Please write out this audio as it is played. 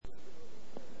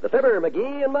Fibber,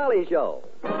 McGee, and Molly Show.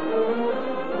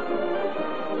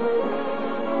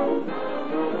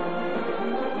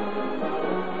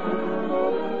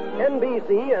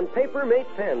 NBC and Paper-Mate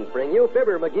Pens bring you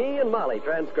Fibber, McGee, and Molly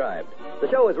transcribed. The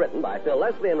show is written by Phil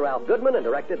Leslie and Ralph Goodman and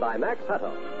directed by Max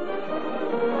Hutto.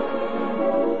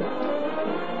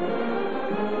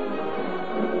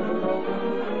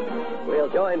 We'll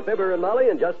join Fibber and Molly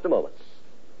in just a moment.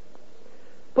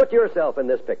 Put yourself in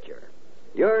this picture.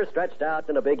 You're stretched out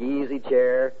in a big easy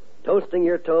chair, toasting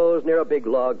your toes near a big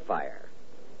log fire.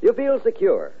 You feel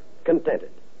secure,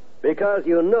 contented, because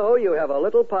you know you have a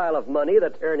little pile of money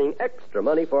that's earning extra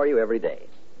money for you every day.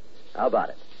 How about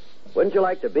it? Wouldn't you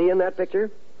like to be in that picture?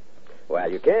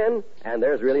 Well, you can, and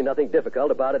there's really nothing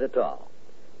difficult about it at all.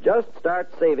 Just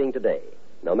start saving today.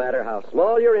 No matter how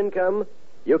small your income,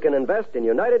 you can invest in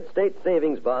United States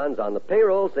savings bonds on the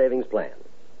payroll savings plan.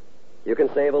 You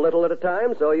can save a little at a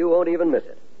time so you won't even miss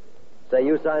it. Say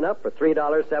you sign up for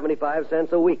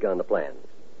 $3.75 a week on the plan.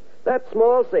 That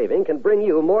small saving can bring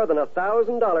you more than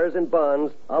 $1,000 in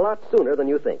bonds a lot sooner than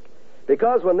you think.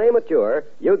 Because when they mature,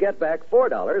 you get back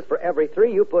 $4 for every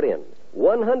 $3 you put in,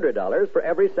 $100 for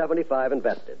every $75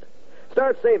 invested.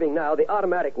 Start saving now the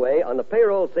automatic way on the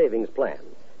payroll savings plan.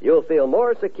 You'll feel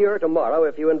more secure tomorrow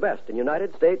if you invest in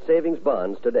United States savings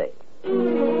bonds today.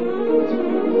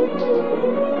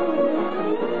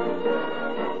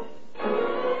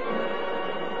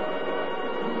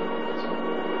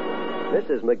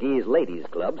 Mrs. McGee's Ladies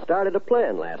Club started a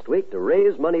plan last week to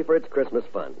raise money for its Christmas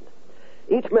fund.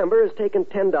 Each member has taken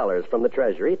 $10 from the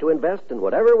Treasury to invest in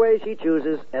whatever way she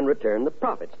chooses and return the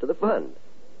profits to the fund.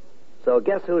 So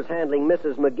guess who's handling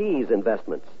Mrs. McGee's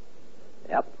investments?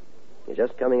 Yep. He's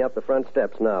just coming up the front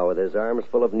steps now with his arms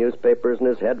full of newspapers and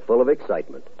his head full of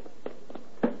excitement.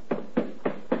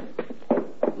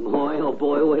 Boy, oh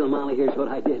boy, wait till Molly hears what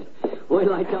I did. Wait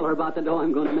till I tell her about the dough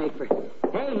I'm going to make for...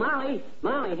 Hey, Molly!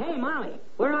 Molly, hey, Molly!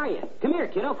 Where are you? Come here,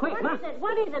 kiddo, quick. What is it?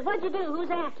 What is it? What'd you do? Who's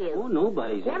after you? Oh,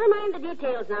 nobody's... Never mind the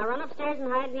details now. Run upstairs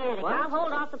and hide in the attic. What? I'll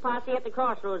hold off the posse at the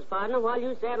crossroads, partner, while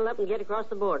you saddle up and get across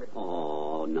the border.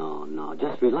 Oh, no.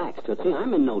 Just relax, Tootsie.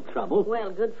 I'm in no trouble.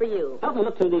 Well, good for you. Help me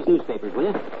look through these newspapers, will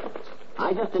you?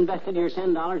 I just invested your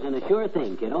 $10 in a sure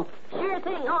thing, kiddo. Sure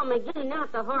thing. Oh, McGee,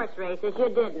 not the horse races. You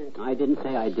didn't. I didn't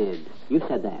say I did. You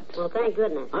said that. Well, thank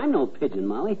goodness. I'm no pigeon,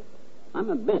 Molly. I'm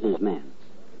a businessman.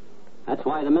 That's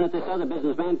why the minute this other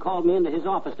businessman called me into his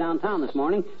office downtown this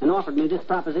morning and offered me this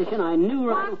proposition, I knew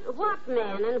right... What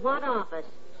man and what office?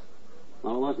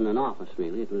 Well, it wasn't an office,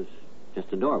 really. It was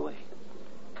just a doorway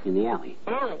in the alley.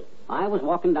 Alley? I was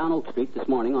walking down Oak Street this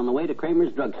morning on the way to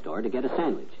Kramer's drugstore to get a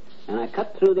sandwich, and I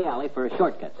cut through the alley for a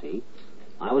shortcut, see?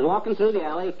 I was walking through the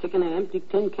alley kicking an empty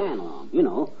tin can along, you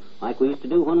know, like we used to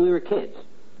do when we were kids.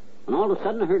 And all of a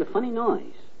sudden I heard a funny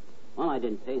noise. Well, I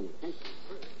didn't pay any attention.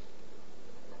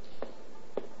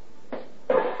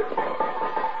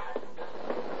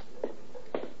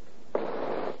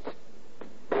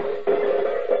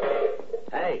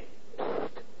 Hey,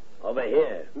 over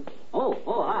here.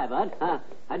 Oh, hi, Bud.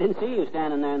 I didn't see you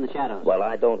standing there in the shadows. Well,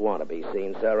 I don't want to be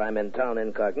seen, sir. I'm in town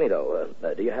incognito.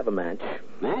 Do you have a match?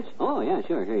 Match? Oh, yeah,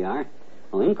 sure. Here you are.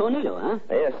 Oh, incognito, huh?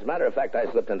 Yes, as a matter of fact, I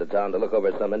slipped into town to look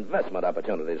over some investment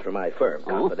opportunities for my firm.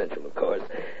 Confidential, of course.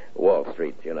 Wall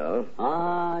Street, you know.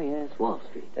 Ah, yes, Wall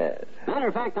Street. Yes. Matter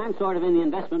of fact, I'm sort of in the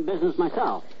investment business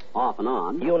myself, off and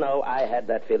on. You know, I had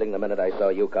that feeling the minute I saw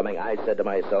you coming. I said to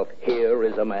myself, here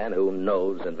is a man who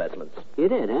knows investments. You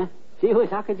did, huh? Gee whiz,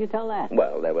 how could you tell that?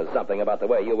 Well, there was something about the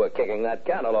way you were kicking that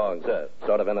can along, sir.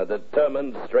 Sort of in a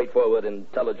determined, straightforward,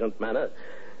 intelligent manner.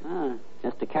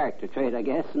 Just a character trait, I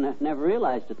guess, and I've never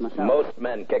realized it myself. Most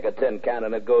men kick a tin can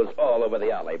and it goes all over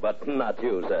the alley, but not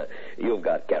you, sir. You've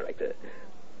got character.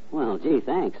 Well, gee,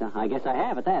 thanks. I guess I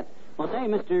have at that. Well, say,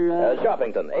 Mr.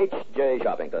 Shoppington. H.J.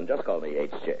 Shoppington. Just call me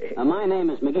H.J. My name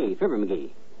is McGee, Fibber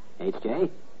McGee. H.J.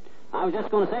 I was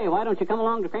just going to say, why don't you come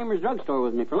along to Kramer's drugstore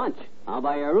with me for lunch? I'll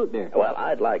buy you a root beer. Well,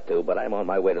 I'd like to, but I'm on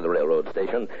my way to the railroad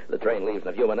station. The train leaves in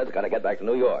a few minutes. Got to get back to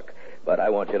New York. But I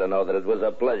want you to know that it was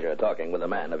a pleasure talking with a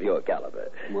man of your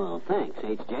caliber. Well, thanks,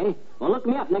 H.J. Well, look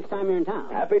me up next time you're in town.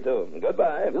 Happy to.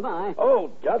 Goodbye. Goodbye. Oh,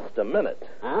 just a minute.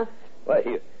 Huh?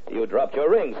 Why, you dropped your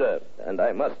ring, sir. And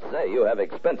I must say you have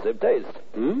expensive taste.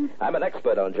 I'm an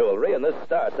expert on jewelry, and this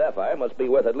star sapphire must be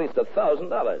worth at least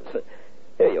 $1,000.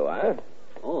 Here you are.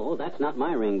 Oh, that's not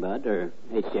my ring, Bud, or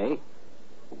H.J.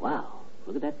 Wow,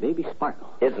 look at that baby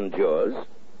sparkle. Isn't yours?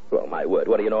 Well, my word,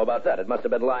 what do you know about that? It must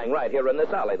have been lying right here in this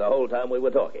alley the whole time we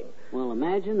were talking. Well,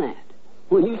 imagine that.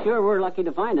 Well, you sure were lucky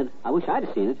to find it. I wish I'd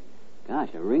have seen it. Gosh,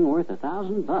 a ring worth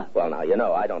 $1,000. Well, now, you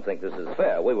know, I don't think this is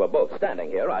fair. We were both standing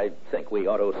here. I think we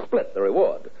ought to split the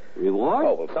reward. Reward?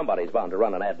 Oh, well, somebody's bound to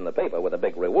run an ad in the paper with a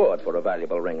big reward for a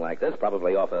valuable ring like this.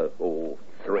 Probably offer,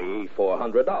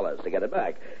 $300-400 to get it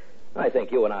back. I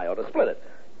think you and I ought to split it.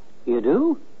 You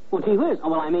do? Well, gee whiz.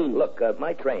 Oh, well, I mean... Look,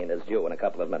 my train is due in a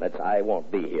couple of minutes. I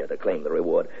won't be here to claim the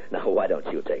reward. Now, why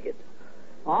don't you take it?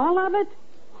 All of it?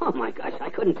 Oh, my gosh, I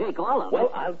couldn't take all of it.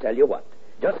 Well, I'll tell you what.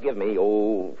 Just give me,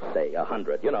 say,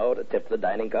 100, to tip the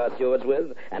dining car stewards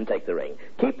with, and take the ring.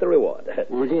 Keep the reward.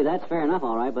 Well, gee, that's fair enough,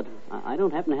 all right, but I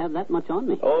don't happen to have that much on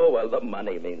me. Oh, well, the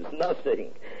money means nothing.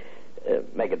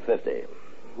 Make it 50.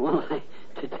 Well,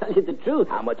 to tell you the truth...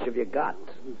 How much have you got?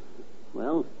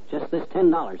 Well, just this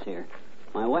 $10 here.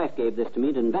 My wife gave this to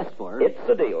me to invest for her. It's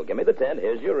a deal. Give me the 10.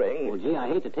 Here's your ring. Well, gee, I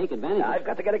hate to take advantage of it. I've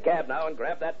got to get a cab now and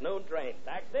grab that noon train.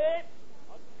 Taxi!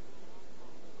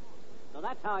 So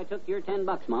that's how I took your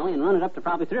 $10, Molly, and run it up to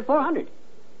probably $300 or $400.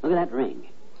 Look at that ring.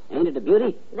 Ain't it a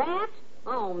beauty? That?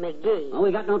 Oh, McGee. Well,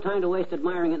 we got no time to waste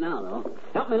admiring it now, though.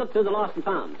 Help me look through the lost and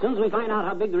found. As soon as we find out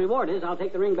how big the reward is, I'll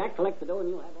take the ring back, collect the dough, and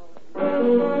you'll have all...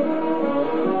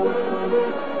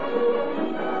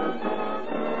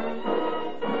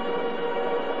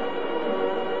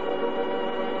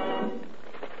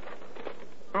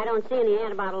 I don't see any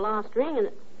ad about a lost ring, and...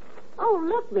 Oh,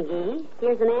 look, McGee.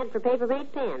 Here's an ad for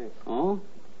paper-made pens. Oh?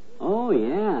 Oh,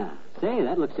 yeah. Say,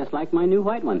 that looks just like my new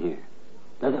white one here.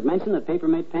 Does it mention that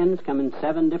paper-made pens come in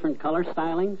 7 different color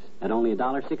stylings at only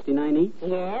 $1.69 each?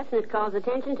 Yes, and it calls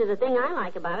attention to the thing I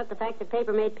like about it, the fact that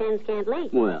paper-made pens can't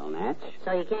leak. Well, Natch.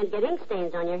 So you can't get ink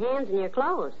stains on your hands and your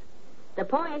clothes. The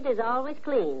point is always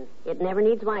clean. It never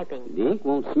needs wiping. The ink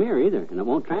won't smear either, and it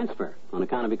won't transfer on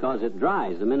account of because it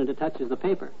dries the minute it touches the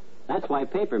paper. That's why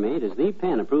Paper-Mate is the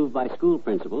pen approved by school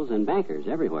principals and bankers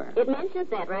everywhere. It mentions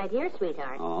that right here,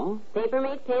 sweetheart. Oh?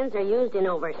 Paper-Mate pens are used in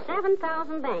over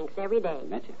 7,000 banks every day.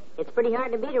 Betcha. It's pretty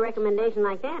hard to beat a recommendation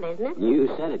like that, isn't it? You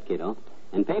said it, kiddo.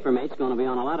 And Paper-Mate's going to be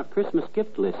on a lot of Christmas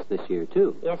gift lists this year,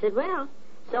 too. Yes, it will.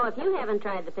 So if you haven't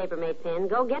tried the Paper-Mate pen,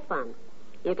 go get one.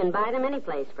 You can buy them any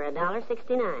place for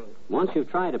 $1.69. Once you've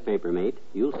tried a Paper-Mate,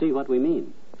 you'll see what we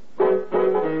mean.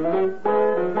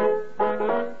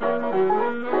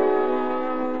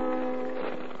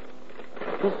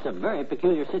 This is a very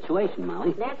peculiar situation,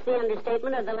 Molly. That's the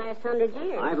understatement of the last 100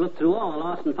 years. I've looked through all the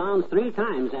lost and founds 3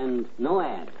 times, and no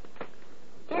ad.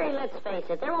 Terry, let's face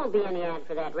it. There won't be any ad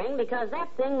for that ring because that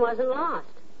thing wasn't lost.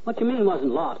 What you mean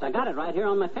wasn't lost? I got it right here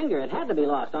on my finger. It had to be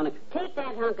lost on a... Take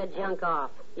that hunk of junk off.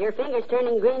 Your finger's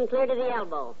turning green clear to the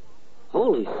elbow.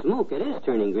 Holy smoke, it is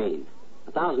turning green.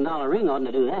 $1,000 ring oughtn't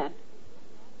to do that.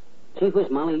 Gee whiz,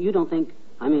 Molly, you don't think...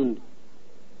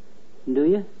 do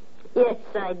you? Yes,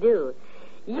 I do.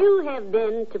 You have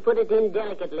been, to put it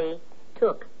indelicately,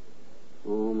 took.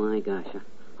 Oh, my gosh.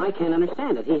 I can't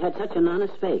understand it. He had such an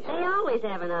honest face. They always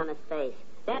have an honest face.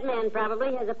 That man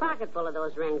probably has a pocket full of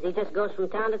those rings. He just goes from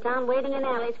town to town waiting in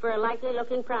alleys for a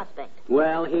likely-looking prospect.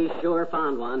 Well, he sure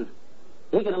found one.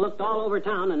 He could have looked all over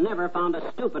town and never found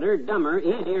a stupider, dumber,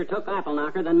 easier took apple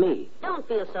knocker than me. Don't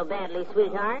feel so badly,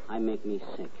 sweetheart. I make me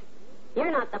sick.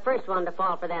 You're not the first one to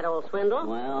fall for that old swindle.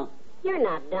 Well... You're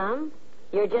not dumb.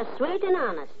 You're just sweet and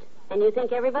honest. And you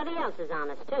think everybody else is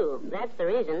honest, too. That's the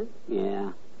reason.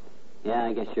 Yeah. Yeah,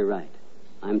 I guess you're right.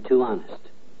 I'm too honest.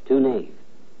 Too knave.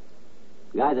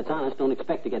 A guy that's honest don't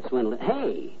expect to get swindled.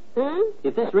 Hey!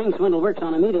 If this ring swindle works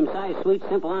on a medium-sized, sweet,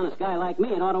 simple, honest guy like me,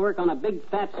 it ought to work on a big,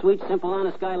 fat, sweet, simple,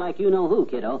 honest guy like you-know-who,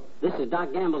 kiddo. This is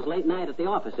Doc Gamble's late night at the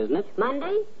office, isn't it?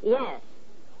 Monday? Yes.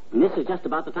 And this is just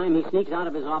about the time he sneaks out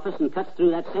of his office and cuts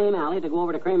through that same alley to go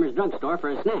over to Kramer's drugstore for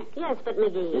a snack. Yes, but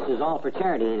McGee... This is all for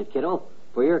charity, ain't it, kiddo?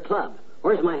 For your club.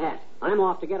 Where's my hat? I'm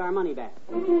off to get our money back.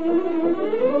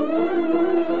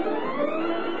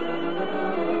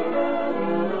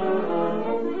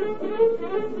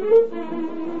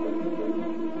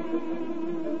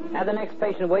 Have the next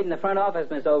patient wait in the front office,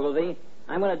 Miss Ogilvy.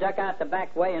 I'm going to duck out the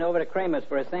back way and over to Kramer's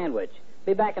for a sandwich.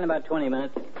 Be back in about 20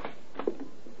 minutes.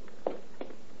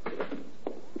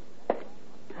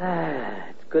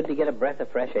 It's good to get a breath of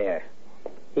fresh air.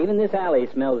 Even this alley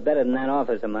smells better than that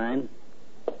office of mine.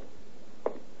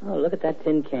 Oh, look at that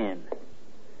tin can.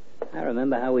 I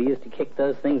remember how we used to kick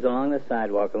those things along the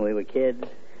sidewalk when we were kids.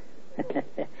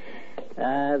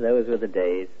 Those were the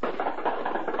days.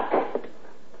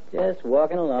 Just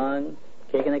walking along,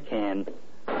 kicking a can.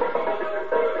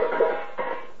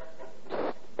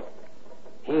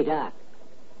 Hey, Doc.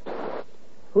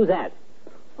 Who's that?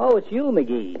 Oh, it's you,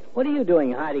 McGee. What are you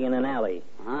doing hiding in an alley?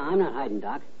 I'm not hiding,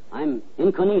 Doc. I'm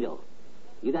incognito.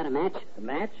 You got a match? A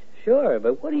match? Sure,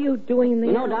 but what are you doing in the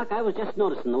You know, Doc, I was just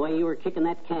noticing the way you were kicking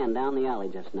that can down the alley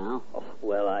just now. Oh,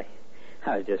 well,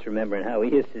 I was just remembering how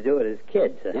we used to do it as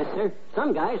kids. Yes, sir.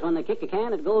 Some guys, when they kick a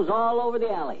can, it goes all over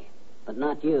the alley. But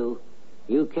not you.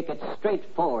 You kick it straight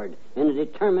forward in a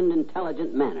determined,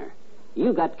 intelligent manner.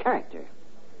 You got character.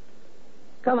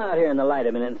 Come out here in the light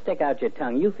a minute and stick out your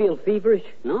tongue. You feel feverish?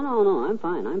 No. I'm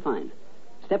fine.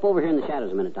 Step over here in the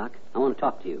shadows a minute, Doc. I want to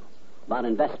talk to you about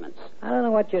investments. I don't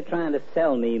know what you're trying to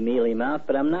sell me, mealy mouth,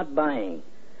 but I'm not buying.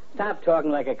 Stop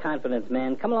talking like a confidence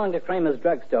man. Come along to Kramer's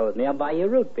drugstore with me. I'll buy you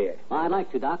root beer. Well, I'd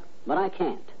like to, Doc, but I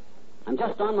can't. I'm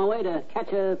just on my way to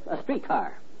catch a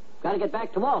streetcar. Got to get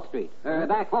back to Wall Street, or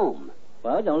back home.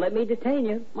 Well, don't let me detain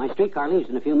you. My streetcar leaves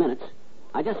in a few minutes.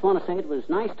 I just want to say it was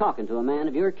nice talking to a man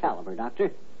of your caliber,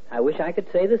 Doctor. I wish I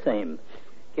could say the same.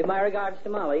 Give my regards to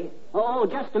Molly. Oh,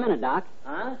 just a minute, Doc.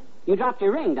 Huh? You dropped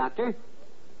your ring, Doctor.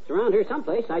 It's around here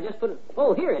someplace. I just put it...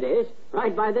 Oh, here it is.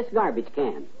 Right by this garbage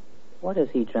can. What is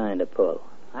he trying to pull?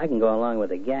 I can go along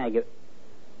with a gag.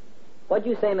 What'd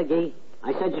you say, McGee?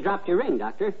 I said you dropped your ring,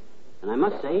 Doctor. And I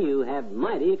must say you have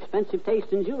mighty expensive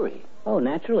taste in jewelry. Oh,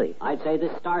 naturally. I'd say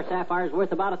this star sapphire's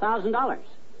worth about $1,000.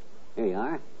 Here you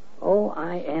are. Oh,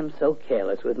 I am so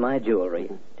careless with my jewelry.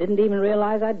 Didn't even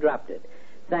realize I dropped it.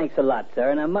 Thanks a lot,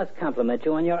 sir, and I must compliment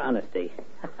you on your honesty.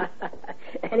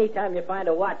 Anytime you find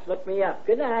a watch, look me up.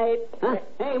 Good night. Huh?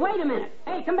 Hey, wait a minute.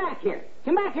 Hey, come back here.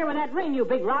 Come back here with that ring, you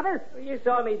big robber. You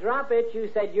saw me drop it. You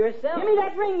said yourself. Give me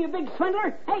that ring, you big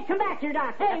swindler. Hey, come back here,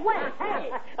 Doc. Hey, wait.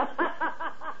 Hey.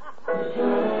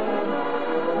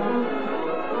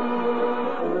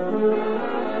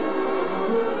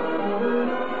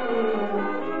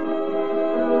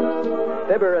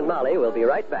 Fibber and Molly will be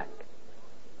right back.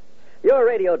 Your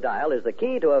radio dial is the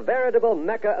key to a veritable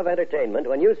mecca of entertainment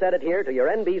when you set it here to your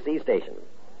NBC station.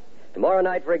 Tomorrow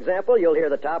night, for example, you'll hear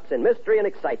the tops in mystery and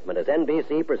excitement as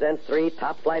NBC presents 3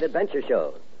 top-flight adventure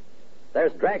shows.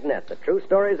 There's Dragnet, the true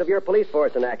stories of your police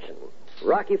force in action.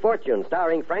 Rocky Fortune,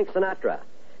 starring Frank Sinatra.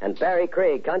 And Barry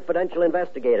Craig, confidential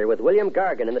investigator, with William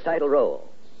Gargan in the title role.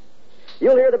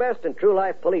 You'll hear the best in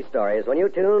true-life police stories when you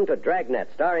tune to Dragnet,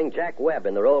 starring Jack Webb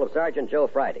in the role of Sergeant Joe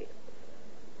Friday.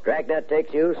 Dragnet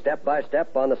takes you step by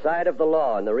step on the side of the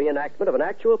law in the reenactment of an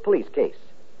actual police case.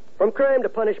 From crime to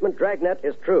punishment, Dragnet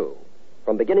is true.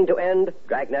 From beginning to end,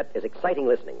 Dragnet is exciting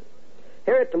listening.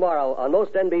 Hear it tomorrow on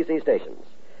most NBC stations.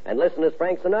 And listen as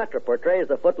Frank Sinatra portrays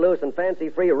the footloose and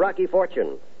fancy-free Rocky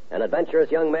Fortune, an adventurous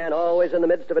young man always in the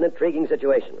midst of an intriguing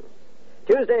situation.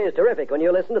 Tuesday is terrific when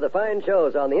you listen to the fine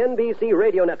shows on the NBC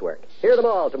Radio Network. Hear them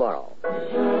all tomorrow.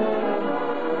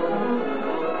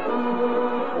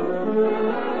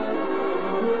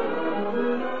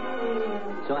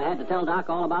 So I had to tell Doc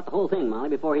all about the whole thing, Molly,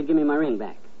 before he'd give me my ring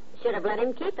back. Should have let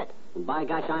him keep it. By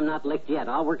gosh, I'm not licked yet.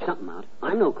 I'll work something out.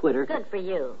 I'm no quitter. Good for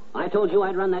you. I told you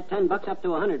I'd run that $10 up to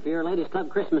 $100 for your ladies' club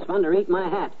Christmas fund or eat my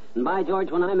hat. And by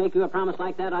George, when I make you a promise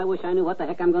like that, I wish I knew what the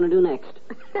heck I'm going to do next.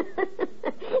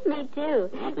 Me too.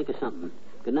 I'll think of something.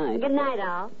 Good night. Good night,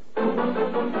 all.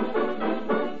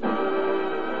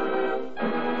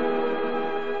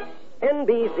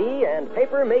 NBC and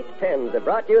Paper Mate Pens have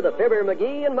brought you the Fibber,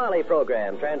 McGee, and Molly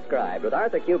program, transcribed with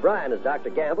Arthur Q. Bryan as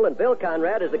Dr. Gamble and Bill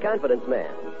Conrad as the Confidence Man.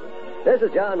 This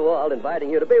is John Wald inviting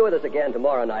you to be with us again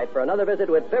tomorrow night for another visit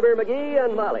with Fibber, McGee,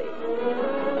 and Molly.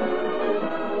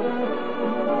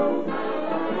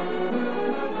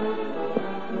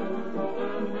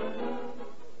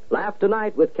 Laugh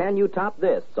tonight with Can You Top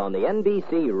This on the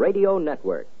NBC Radio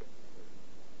Network.